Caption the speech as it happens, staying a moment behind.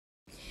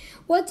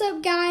What's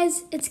up,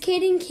 guys? It's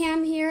Katie and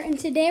Cam here, and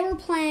today we're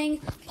playing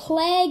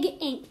Plague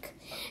Inc.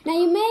 Now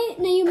you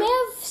may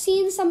have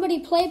seen somebody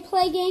play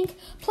Plague Inc.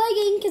 Plague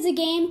Inc. is a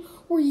game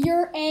where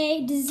you're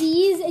a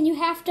disease and you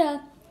have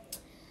to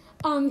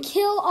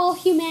kill all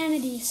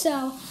humanity.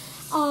 So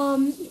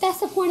that's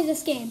the point of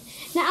this game.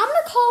 Now I'm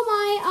gonna call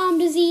my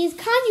disease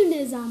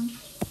communism.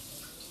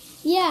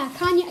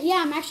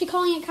 I'm actually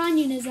calling it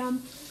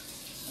communism.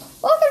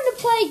 Welcome to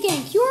Plague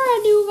Inc. You are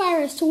a new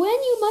virus. To win,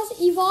 you must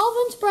evolve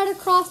and spread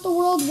across the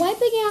world,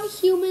 wiping out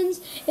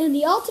humans in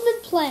the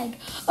ultimate plague.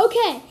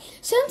 Okay,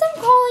 since I'm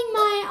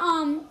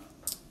calling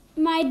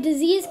my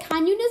disease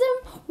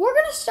communism, we're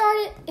gonna start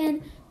it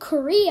in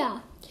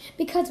Korea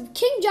because of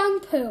Kim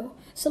Jong-un.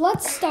 So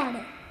let's start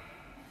it.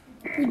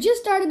 We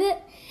just started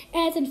it,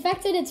 and it's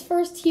infected its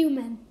first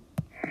human.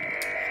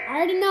 I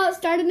already know it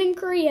started in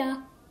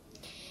Korea.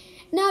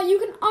 Now you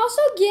can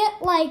also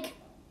get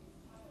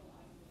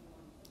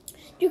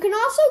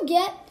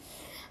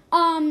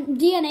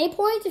DNA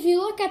points if you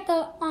look at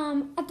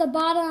the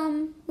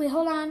bottom. Wait,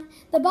 hold on.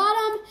 The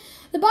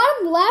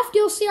bottom left,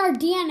 you'll see our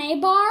DNA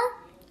bar,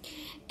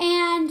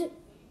 and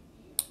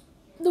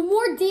the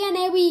more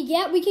DNA we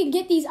get, we can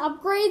get these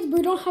upgrades. But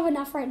we don't have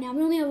enough right now.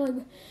 We only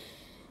have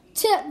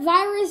tip,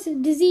 virus,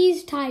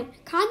 disease type.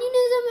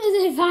 Communism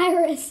is a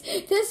virus.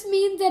 This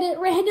means that it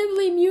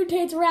randomly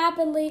mutates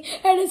rapidly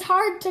and is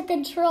hard to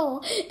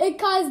control. It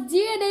costs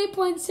DNA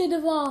points to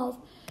evolve.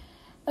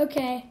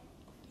 Okay.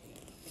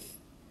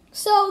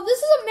 So this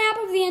is a map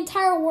of the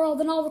entire world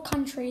and all the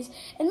countries.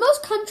 And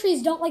most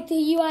countries don't, like the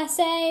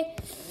USA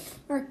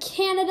or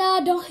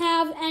Canada, don't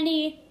have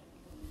any.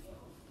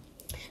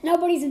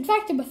 Nobody's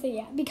infected with it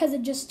yet because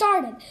it just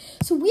started.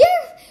 So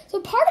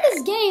part of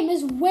this game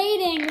is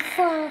waiting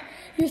for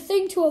your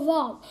thing to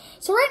evolve.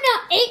 So right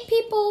now, 8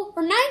 people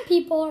or 9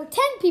 people or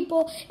 10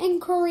 people in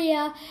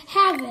Korea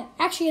have it.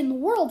 Actually, in the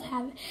world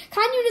have it.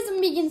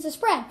 Communism begins to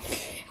spread.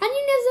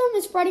 Communism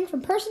is spreading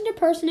from person to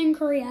person in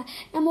Korea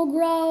and will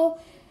grow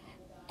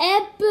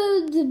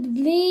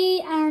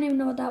epidemically, I don't even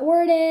know what that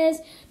word is,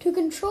 to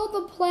control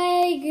the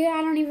plague,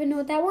 I don't even know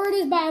what that word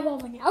is, by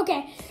evolving it.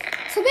 Okay,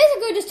 so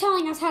basically just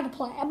telling us how to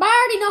play. But I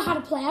already know how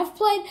to play. I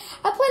played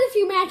a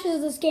few matches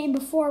of this game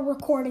before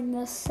recording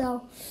this,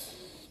 so.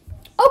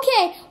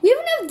 Okay, we have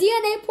enough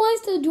DNA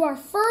points to do our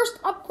first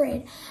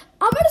upgrade.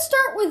 I'm going to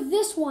start with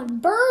this one,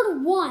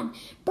 Bird 1.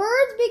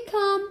 Birds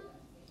become,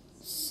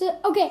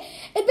 okay,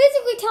 it's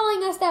basically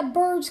telling us that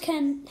birds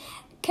can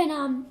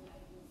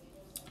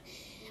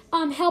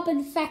help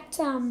infect,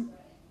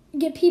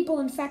 get people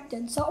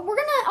infected. So we're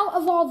gonna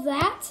evolve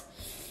that.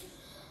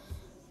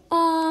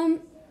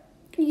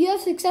 You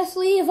have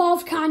successfully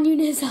evolved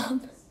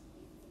communism.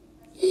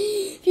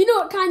 If you know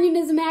what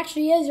communism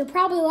actually is, you're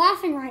probably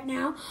laughing right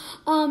now.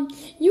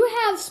 You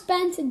have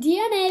spent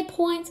DNA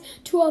points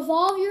to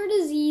evolve your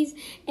disease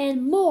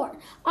and more.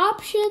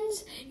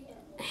 Options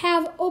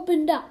have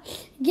opened up.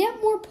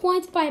 Get more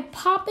points by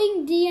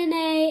popping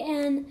DNA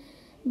and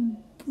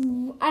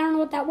I don't know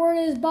what that word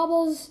is,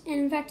 bubbles, and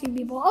infecting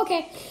people.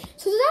 Okay,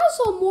 so there's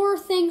also more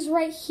things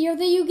right here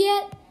that you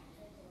get,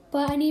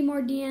 but I need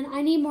more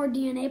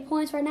DNA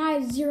points. Right now I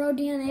have 0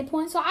 DNA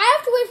points, so I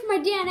have to wait for my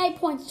DNA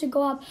points to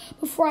go up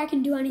before I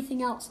can do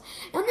anything else.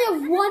 I only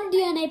have 1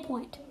 DNA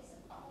point,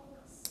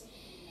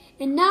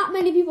 and not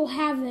many people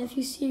have it. If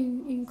you see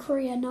in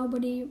Korea,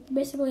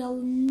 basically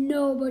not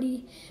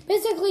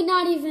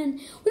even,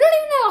 we don't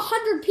even have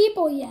 100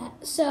 people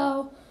yet,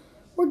 so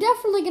we're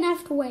definitely going to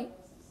have to wait.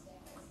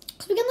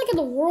 So we can look at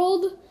the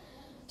world.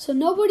 So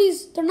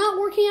they're not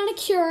working on a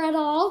cure at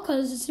all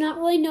because it's not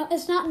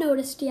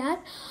noticed yet.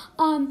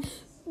 But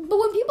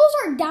when people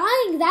start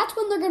dying, that's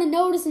when they're going to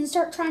notice and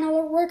start trying to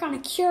work on a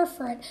cure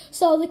for it.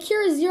 So the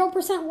cure is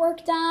 0%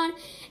 worked on,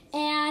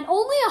 and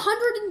only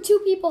 102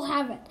 people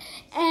have it.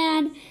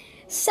 And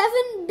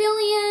 7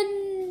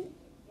 billion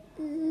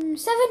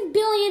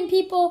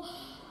people,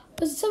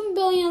 7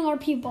 billion are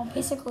people,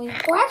 basically.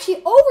 Or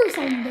actually over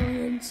 7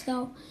 billion,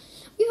 so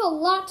we have a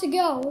lot to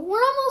go.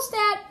 We're almost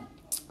at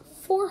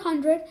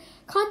 400.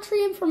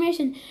 Country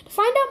information. To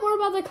find out more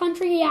about the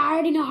country, I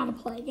already know how to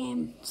play a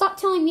game. Stop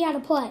telling me how to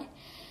play.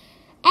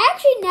 I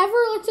actually never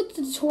looked at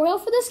the tutorial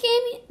for this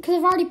game because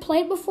I've already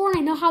played before and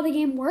I know how the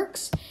game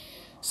works.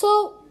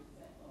 So,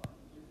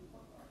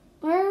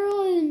 I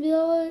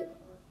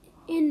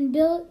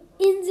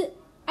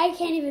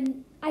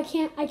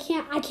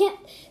can't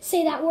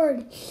say that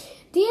word.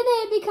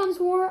 DNA becomes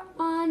more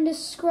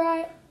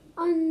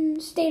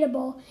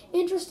unstable,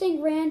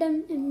 interesting,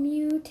 random, and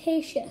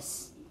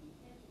mutacious.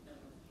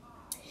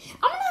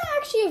 I'm going to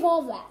actually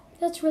evolve that.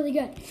 That's really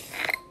good.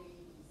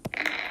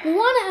 We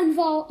want to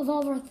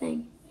evolve our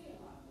thing.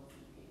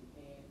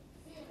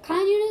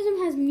 Communism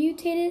has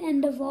mutated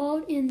and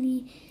evolved in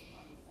the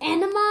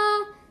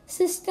anima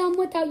system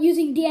without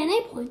using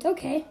DNA points.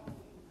 Okay.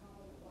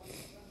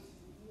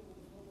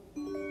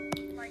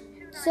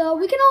 So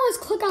we can always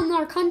click on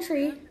our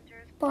country,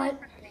 but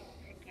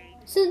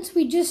since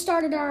we just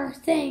started our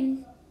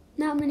thing,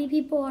 not many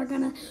people are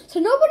gonna. So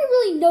nobody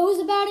really knows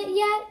about it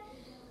yet.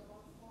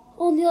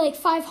 only like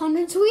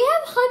 500. So we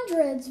have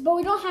hundreds, but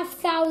we don't have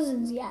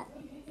thousands yet.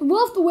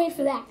 We'll have to wait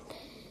for that.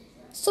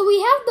 So we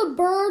have the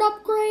bird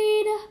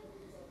upgrade.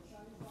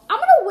 I'm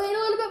going to wait a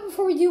little bit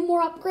before we do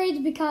more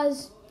upgrades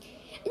because,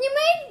 and you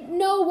may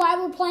know why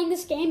we're playing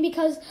this game,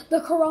 because the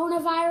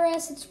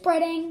coronavirus, it's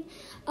spreading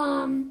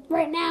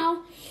right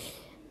now.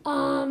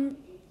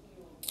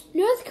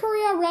 North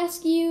Korea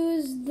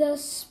rescues the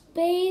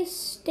space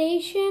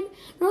station.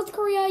 North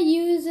Korea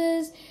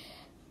uses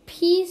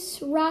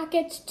peace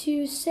rockets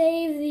to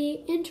save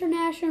the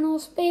International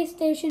Space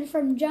Station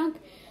from junk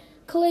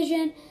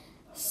collision.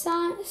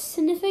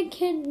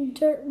 Significant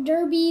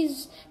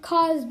derbies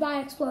caused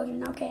by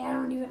explosion. Okay, I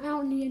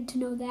don't need to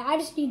know that. I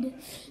just need to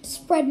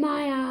spread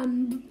my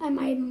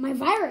my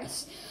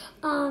virus.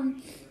 Oh,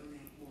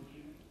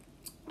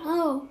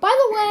 by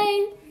the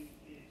way,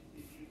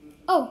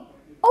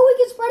 we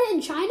can spread it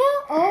in China.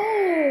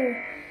 Oh,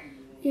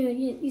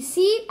 you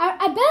see,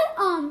 I bet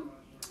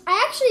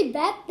I actually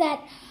bet that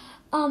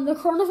the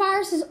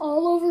coronavirus is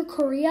all over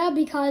Korea,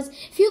 because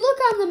if you look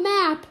on the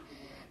map,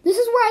 this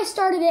is where I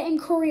started it, in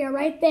Korea,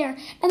 right there.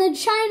 And then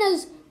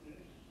China's,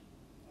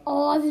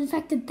 I've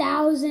infected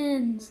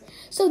thousands.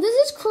 So this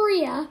is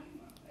Korea.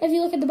 If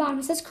you look at the bottom,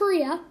 it says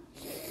Korea.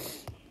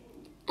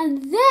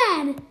 And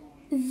then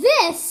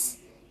this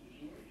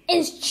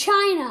is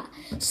China.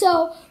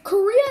 So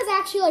Korea is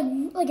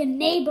actually like a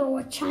neighbor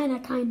with China,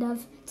 kind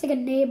of. It's like a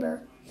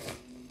neighbor.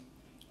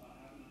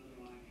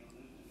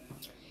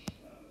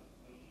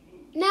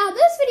 Now,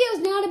 this video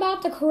is not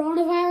about the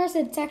coronavirus.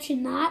 It's actually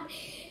not.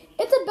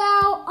 It's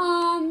about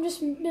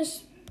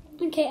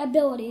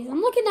abilities.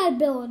 I'm looking at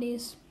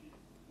abilities.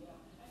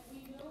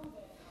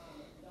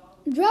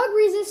 Drug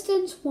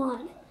resistance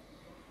 1.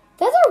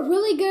 That's a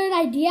really good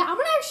idea. I'm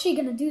actually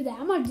gonna do that.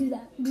 I'm gonna do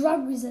that.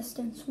 Drug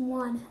resistance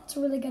 1. It's a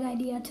really good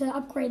idea to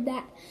upgrade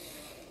that.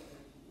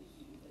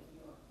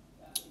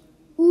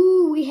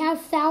 Ooh, we have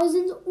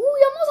thousands. Ooh,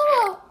 we almost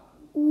have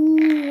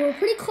we're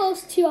pretty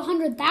close to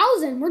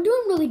 100,000. We're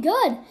doing really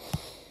good.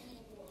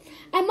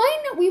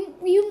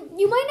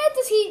 You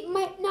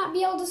might not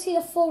be able to see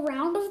the full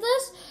round of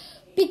this,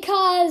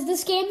 because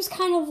this game's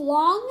kind of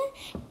long,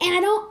 and I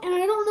don't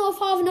know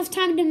if I'll have enough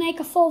time to make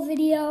a full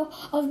video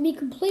of me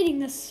completing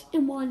this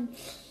in one.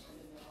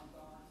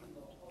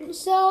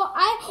 So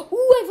I have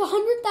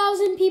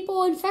 100,000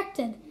 people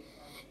infected.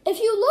 If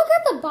you look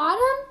at the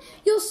bottom,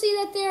 you'll see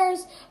that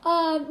there's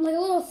like a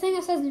little thing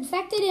that says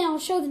infected, and it'll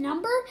show the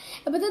number.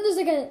 But then there's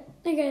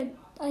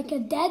like a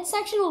dead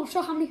section. It'll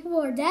show how many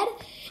people are dead.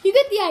 You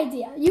get the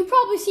idea. You've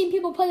probably seen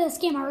people play this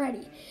game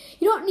already.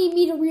 You don't need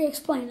me to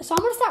re-explain it. So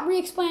I'm going to stop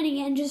re-explaining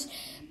it and just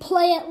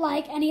play it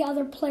like any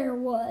other player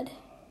would.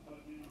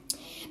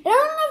 I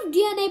don't have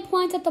DNA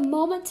points at the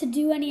moment to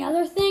do any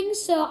other things,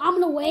 so I'm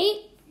going to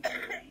wait.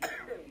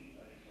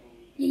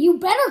 You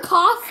better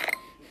cough.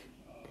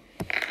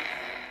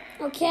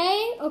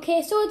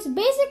 Okay, so it's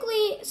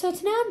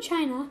now in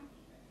China.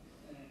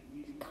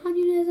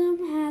 Communism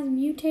has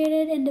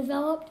mutated and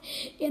developed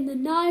in the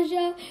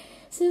nausea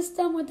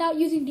system without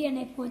using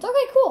DNA points.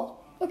 Okay,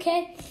 cool.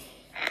 Okay.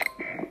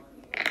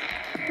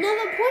 Now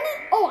the point is,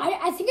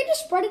 I think I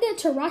just spreaded it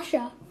to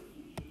Russia.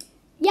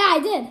 Yeah, I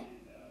did.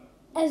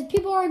 As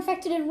people are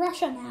infected in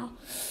Russia now.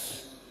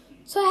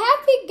 So I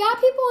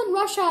got people in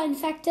Russia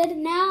infected.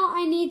 Now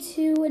I need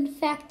to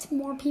infect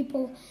more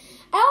people.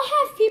 I don't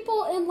have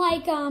people in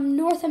like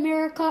North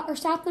America or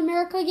South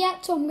America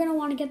yet, so I'm going to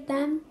want to get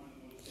them.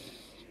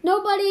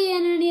 Nobody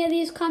in any of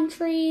these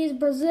countries,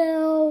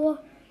 Brazil,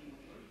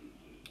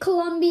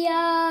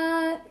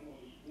 Colombia,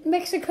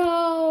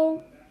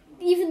 Mexico,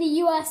 even the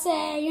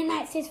USA,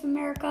 United States of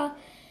America,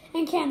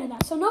 and Canada.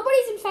 So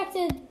nobody's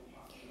infected.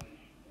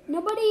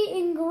 Nobody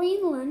in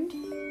Greenland.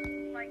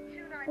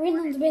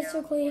 Greenland's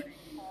basically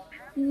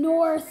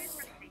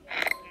North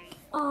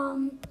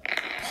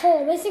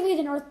Pole, basically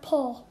the North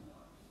Pole.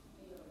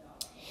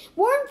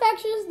 More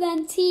infectious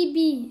than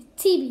TB.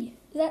 TB.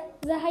 Is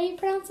that how you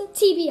pronounce it?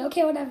 TB.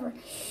 Okay, whatever.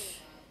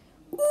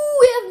 Ooh,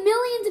 we have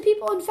millions of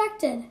people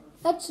infected.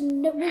 That's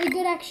really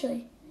good,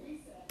 actually.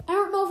 I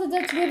don't know if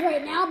that's good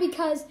right now,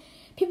 because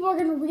people are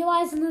going to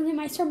realize, and then they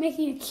might start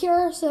making a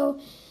cure. So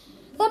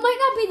that might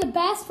not be the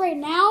best right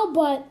now,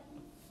 but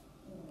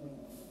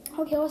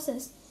okay, what's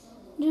this?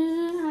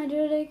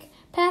 Hydrotic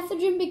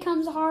pathogen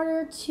becomes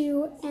harder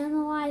to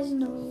analyze in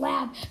the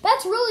lab.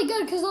 That's really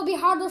good, because it'll be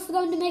harder for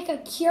them to make a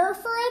cure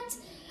for it.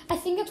 I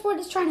think that's what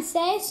it's trying to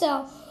say,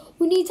 so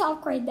we need to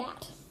upgrade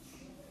that.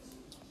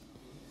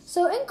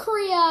 So in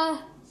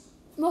Korea,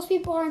 most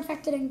people are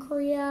infected in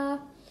Korea.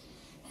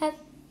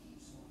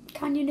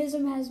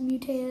 Communism has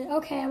mutated.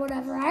 Okay,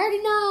 whatever. I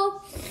already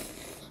know.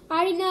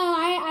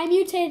 I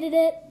mutated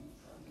it.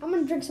 I'm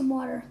going to drink some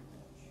water.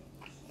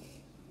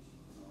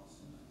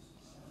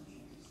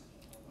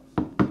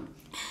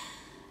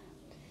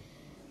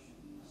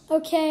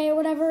 Okay,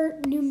 whatever.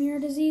 New mirror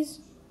disease.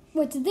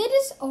 What did they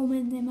just? Oh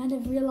man, they might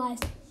have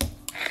realized.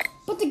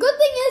 But the good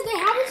thing is they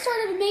haven't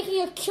started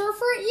making a cure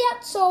for it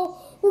yet, so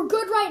we're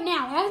good right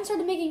now. They haven't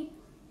started making.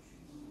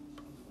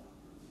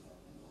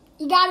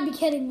 You gotta be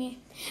kidding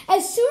me.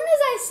 As soon as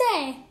I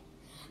say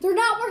They're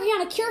not working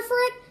on a cure for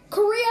it.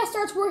 Korea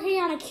starts working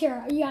on a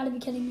cure. You gotta be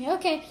kidding me.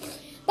 Okay,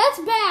 that's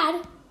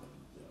bad.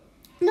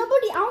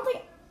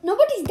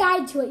 Nobody's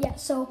died to it yet,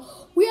 so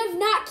we have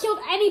not killed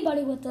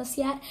anybody with this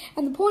yet.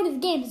 And the point of the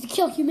game is to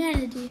kill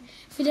humanity,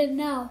 if you didn't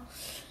know.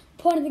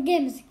 The point of the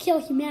game is to kill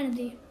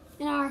humanity.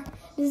 And our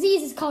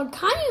disease is called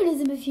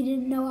communism, if you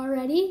didn't know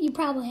already. You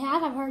probably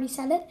have. I've already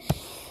said it.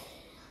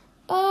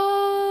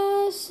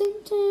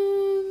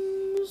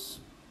 Symptoms.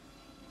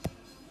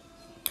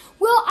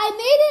 Well, I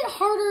made it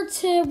harder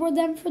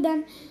for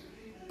them.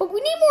 But we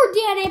need more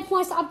DNA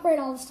points to upgrade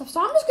all this stuff, so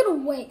I'm just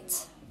going to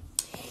wait.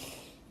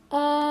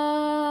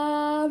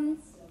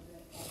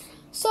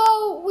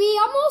 So we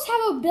almost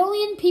have 1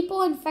 billion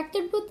people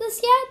infected with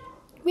this yet.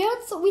 I'm going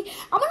to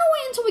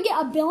wait until we get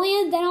 1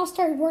 billion, then I'll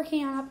start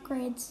working on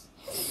upgrades.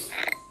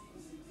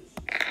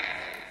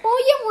 When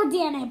we get more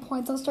DNA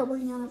points, I'll start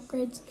working on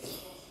upgrades.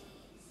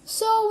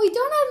 So we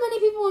don't have many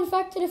people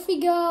infected. If we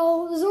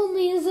go, there's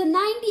a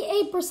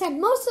 98%,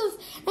 most of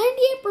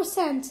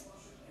 98%.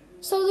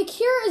 So the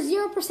cure is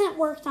 0%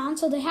 worked on,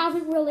 so they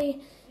haven't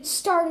really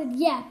started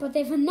yet, but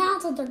they've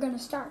announced that they're going to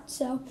start.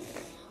 So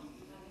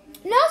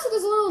now,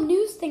 there's a little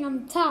news thing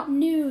on the top.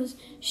 News: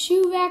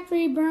 shoe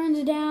factory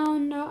burns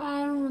down. No,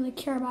 I don't really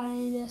care about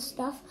any of this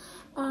stuff.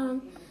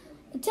 Italian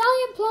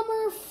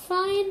plumber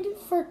fined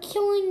for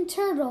killing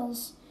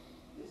turtles.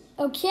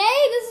 Okay,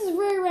 this is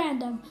very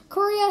random.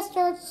 Korea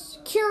starts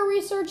cure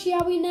research.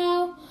 Yeah, we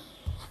know.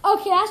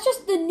 Okay, that's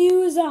just the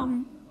news.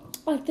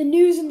 Like the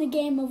news in the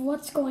game of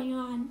what's going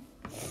on.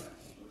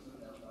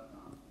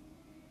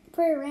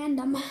 Very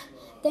random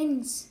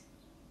things.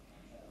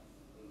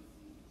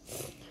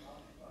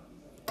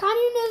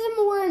 Communism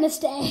Awareness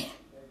Day.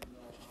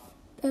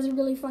 That was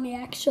really funny,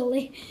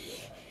 actually.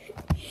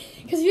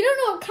 Because if you don't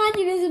know what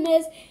communism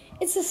is,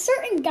 it's a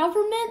certain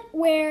government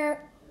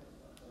where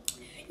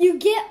you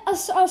get a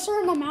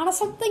certain amount of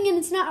something and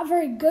it's not a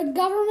very good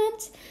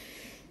government.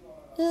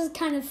 This is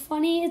kind of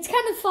funny. It's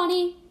kind of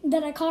funny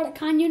that I called it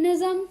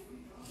communism.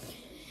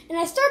 And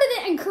I started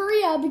it in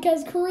Korea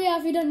because Korea,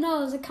 if you don't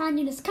know, is a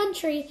communist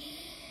country.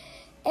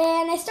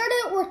 And I started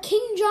it where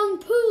Kim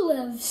Jong-un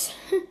lives.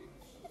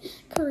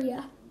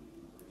 Korea.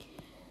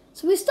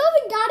 So we still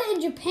haven't got it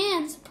in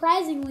Japan,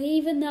 surprisingly,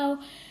 even though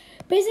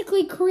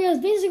basically Korea is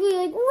basically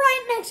like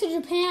right next to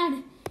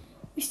Japan.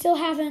 We still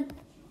haven't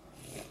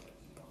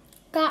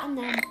gotten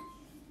them.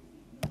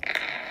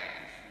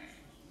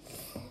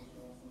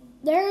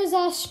 There's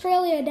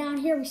Australia down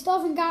here. We still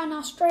haven't gotten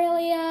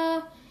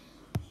Australia.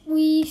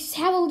 We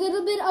have a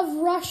little bit of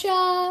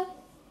Russia.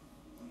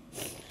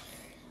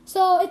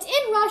 So it's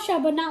in Russia,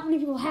 but not many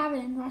people have it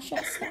in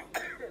Russia. So.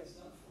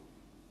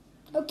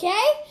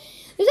 Okay?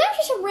 There's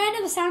actually some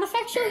random sound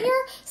effects you'll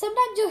hear.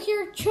 Sometimes you'll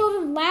hear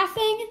children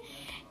laughing,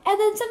 and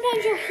then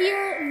sometimes you'll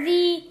hear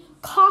the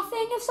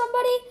coughing of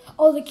somebody.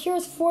 Oh, the cure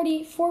is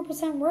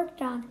 44%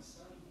 worked on.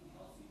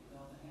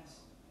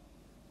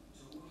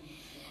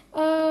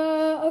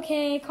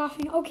 Okay,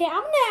 coughing. Okay,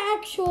 I'm going to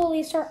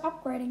actually start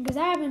upgrading because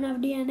I have enough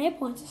DNA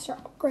points to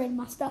start upgrading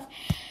my stuff.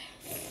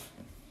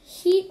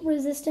 Heat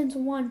resistance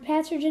 1.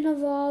 Pathogen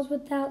evolves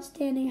without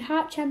standing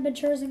hot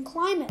temperatures and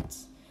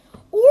climates.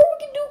 Or we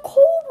can do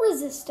cold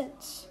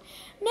resistance.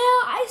 Now,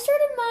 I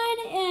started mine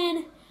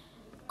in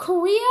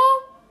Korea.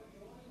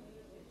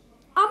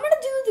 I'm going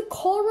to do the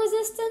cold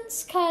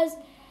resistance because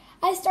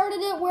I started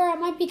it where it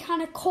might be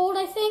kind of cold,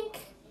 I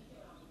think.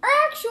 Or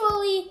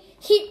actually,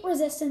 heat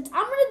resistance.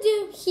 I'm going to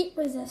do heat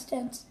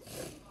resistance.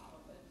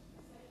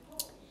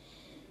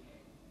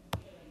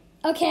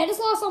 Okay, I just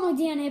lost all my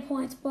DNA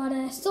points, but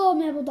I still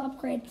am able to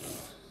upgrade.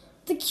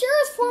 The cure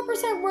is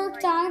 4% work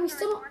time. We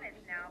still don't...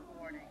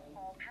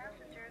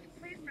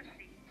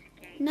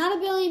 Not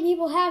 1 billion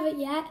people have it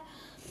yet.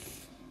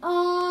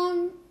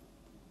 I'm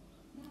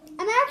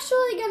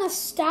actually going to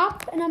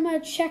stop, and I'm going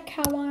to check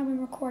how long I've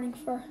been recording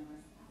for.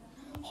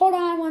 Hold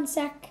on 1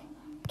 sec.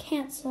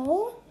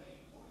 Cancel.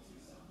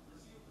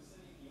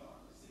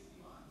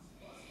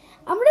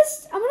 I'm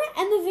gonna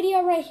end the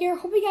video right here.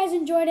 Hope you guys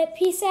enjoyed it.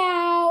 Peace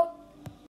out.